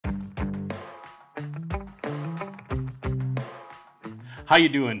How you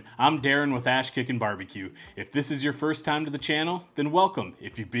doing? I'm Darren with Cookin Barbecue. If this is your first time to the channel, then welcome.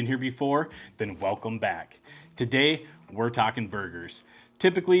 If you've been here before, then welcome back. Today, we're talking burgers.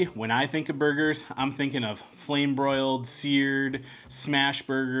 Typically, when I think of burgers, I'm thinking of flame broiled, seared, smash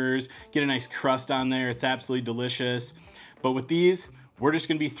burgers. Get a nice crust on there, it's absolutely delicious. But with these, we're just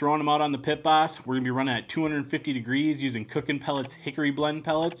gonna be throwing them out on the pit boss. We're gonna be running at 250 degrees using Cookin Pellets hickory blend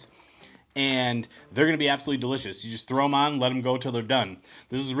pellets. And they're gonna be absolutely delicious. You just throw them on, let them go till they're done.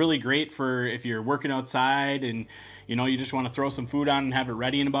 This is really great for if you're working outside and you just wanna throw some food on and have it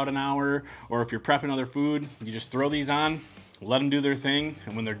ready in about an hour, or if you're prepping other food, you just throw these on, let them do their thing,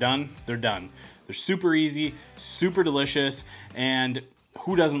 and when they're done, they're done. They're super easy, super delicious, and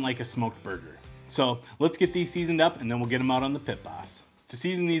who doesn't like a smoked burger? So let's get these seasoned up and then we'll get them out on the pit boss. To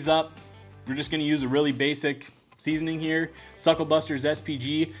season these up, we're just gonna use a really basic seasoning here, Sucklebuster's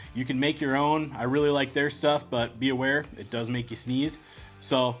SPG. You can make your own. I really like their stuff, but be aware, it does make you sneeze.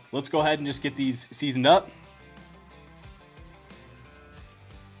 So let's go ahead and just get these seasoned up.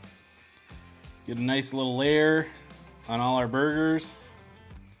 Get a nice little layer on all our burgers.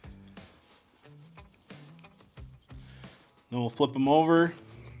 Then we'll flip them over.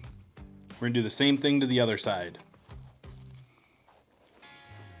 We're gonna do the same thing to the other side.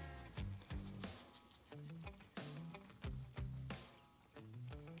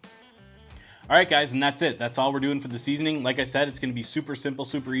 All right, guys, and that's it. That's all we're doing for the seasoning. Like I said, it's gonna be super simple,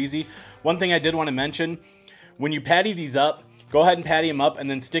 super easy. One thing I did wanna mention, when you patty these up, go ahead and patty them up and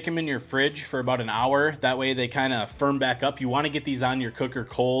then stick them in your fridge for about an hour. That way they kind of firm back up. You wanna get these on your cooker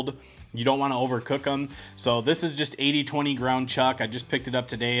cold. You don't wanna overcook them. So this is just 80/20 ground chuck. I just picked it up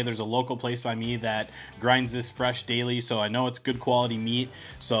today. There's a local place by me that grinds this fresh daily, so I know it's good quality meat.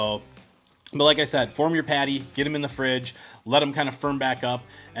 But like I said, form your patty, get them in the fridge, let them kind of firm back up,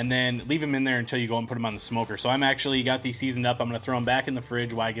 and then leave them in there until you go and put them on the smoker. So I'm actually got these seasoned up. I'm gonna throw them back in the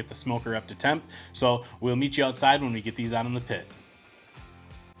fridge while I get the smoker up to temp. So we'll meet you outside when we get these out in the pit.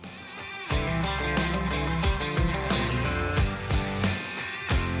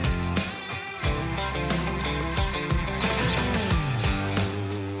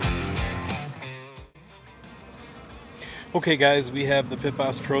 Okay guys, we have the Pit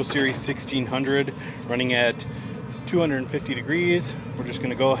Boss Pro Series 1600 running at 250 degrees. We're just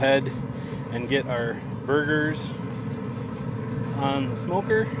gonna go ahead and get our burgers on the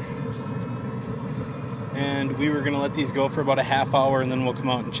smoker. And we were gonna let these go for about a half hour and then we'll come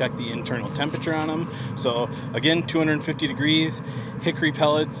out and check the internal temperature on them. So again, 250 degrees, hickory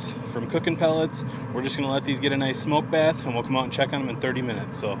pellets from Cookin Pellets. We're just gonna let these get a nice smoke bath and we'll come out and check on them in 30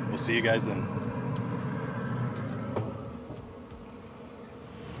 minutes. So we'll see you guys then.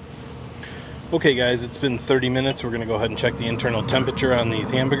 Okay guys, it's been 30 minutes. We're gonna go ahead and check the internal temperature on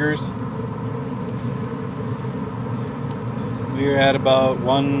these hamburgers. We're at about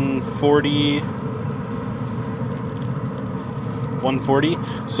 140.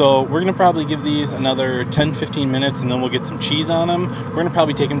 So we're gonna probably give these another 10-15 minutes and then we'll get some cheese on them. We're gonna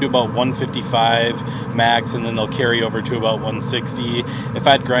probably take them to about 155 max and then they'll carry over to about 160. If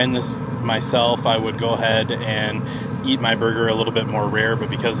I'd grind this myself, I would go ahead and eat my burger a little bit more rare, but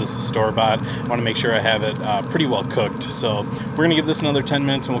because this is store-bought, I want to make sure I have it pretty well cooked. So we're gonna give this another 10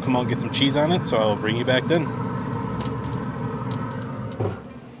 minutes and we'll come out and get some cheese on it. So I'll bring you back then.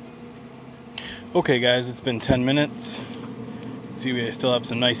 Okay guys, it's been 10 minutes. See, we still have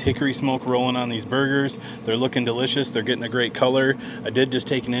some nice hickory smoke rolling on these burgers. They're looking delicious. They're getting a great color. I did just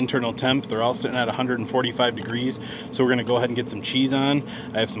take an internal temp. They're all sitting at 145 degrees. So we're gonna go ahead and get some cheese on.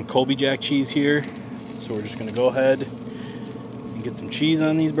 I have some Colby Jack cheese here. So we're just gonna go ahead and get some cheese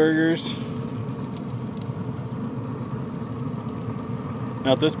on these burgers.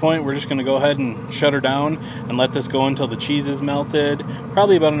 Now at this point, we're just gonna go ahead and shut her down and let this go until the cheese is melted.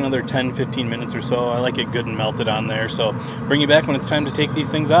 Probably about another 10-15 minutes or so. I like it good and melted on there. So bring you back when it's time to take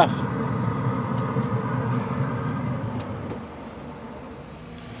these things off.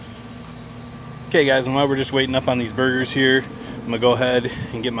 Okay guys, and while we're just waiting up on these burgers here, I'm gonna go ahead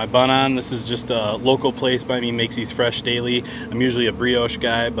and get my bun on. This is just a local place by me, makes these fresh daily. I'm usually a brioche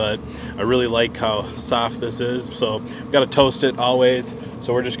guy, but I really like how soft this is. So I've got to toast it always.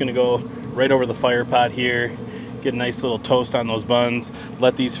 So we're just gonna go right over the fire pot here, get a nice little toast on those buns,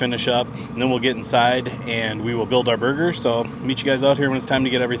 let these finish up, and then we'll get inside and we will build our burger. So meet you guys out here when it's time to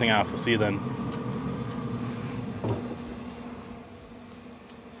get everything off. We'll see you then.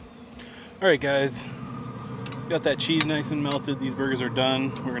 All right guys, got that cheese nice and melted. These burgers are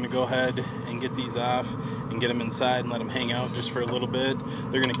done. We're gonna go ahead and get these off and get them inside and let them hang out just for a little bit.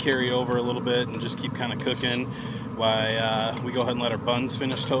 They're gonna carry over a little bit and just keep kind of cooking while we go ahead and let our buns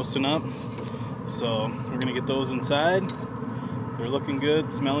finish toasting up. So we're gonna get those inside. They're looking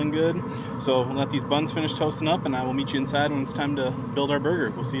good, smelling good. So we'll let these buns finish toasting up, and I will meet you inside when it's time to build our burger.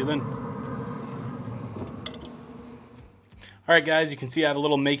 We'll see you then. All right, guys, you can see I have a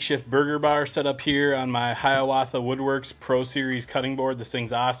little makeshift burger bar set up here on my Hiawatha Woodworks Pro Series cutting board. This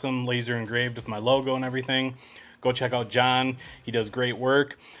thing's awesome, laser engraved with my logo and everything. Go check out John. He does great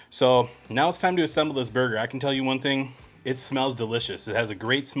work. So now it's time to assemble this burger. I can tell you one thing. It smells delicious. It has a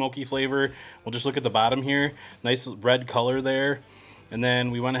great smoky flavor. We'll just look at the bottom here. Nice red color there. And then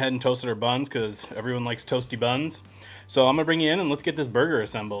we went ahead and toasted our buns because everyone likes toasty buns. So I'm gonna bring you in and let's get this burger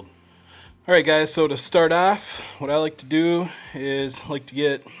assembled. All right, guys, so to start off, what I like to do is I like to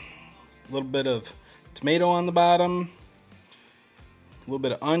get a little bit of tomato on the bottom, a little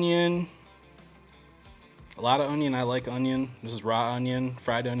bit of onion, a lot of onion. I like onion. This is raw onion.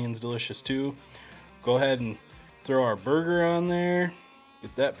 Fried onion's delicious too. Go ahead and throw our burger on there,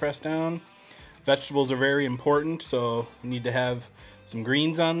 get that pressed down. Vegetables are very important, so we need to have some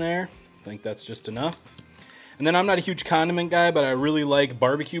greens on there. I think that's just enough. And then I'm not a huge condiment guy, but I really like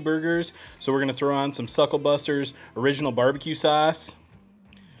barbecue burgers, so we're gonna throw on some Sucklebuster's original barbecue sauce.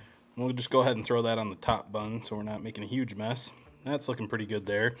 We'll just go ahead and throw that on the top bun so we're not making a huge mess. That's looking pretty good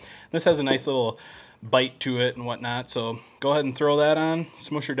there. This has a nice little bite to it and whatnot, so go ahead and throw that on,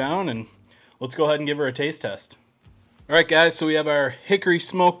 smush her down, and let's go ahead and give her a taste test. All right, guys, so we have our hickory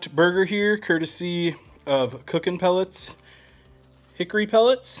smoked burger here, courtesy of Cookin Pellets hickory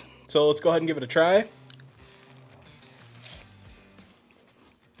pellets. So let's go ahead and give it a try.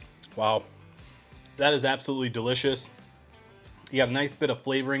 Wow, that is absolutely delicious. You got a nice bit of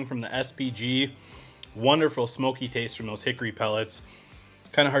flavoring from the SPG. Wonderful smoky taste from those hickory pellets.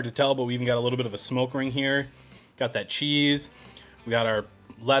 Kind of hard to tell, but we even got a little bit of a smoke ring here. Got that cheese. We got our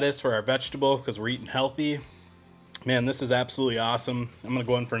lettuce for our vegetable because we're eating healthy. Man, this is absolutely awesome. I'm gonna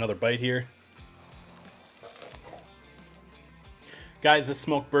go in for another bite here. Guys, this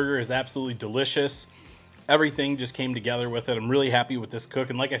smoked burger is absolutely delicious. Everything just came together with it. I'm really happy with this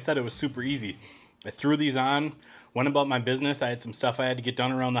cook, and like I said, it was super easy. I threw these on, went about my business. I had some stuff I had to get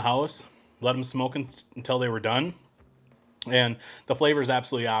done around the house, let them smoke until they were done, and the flavor is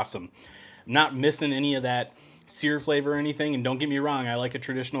absolutely awesome. I'm not missing any of that sear flavor or anything, and don't get me wrong, I like a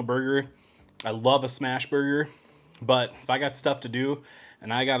traditional burger. I love a smash burger, but if I got stuff to do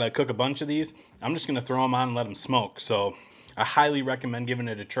and I gotta cook a bunch of these, I'm just gonna throw them on and let them smoke. So I highly recommend giving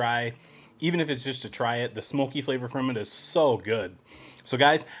it a try. Even if it's just to try it, the smoky flavor from it is so good. So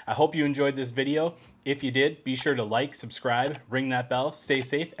guys, I hope you enjoyed this video. If you did, be sure to like, subscribe, ring that bell, stay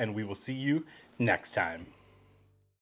safe, and we will see you next time.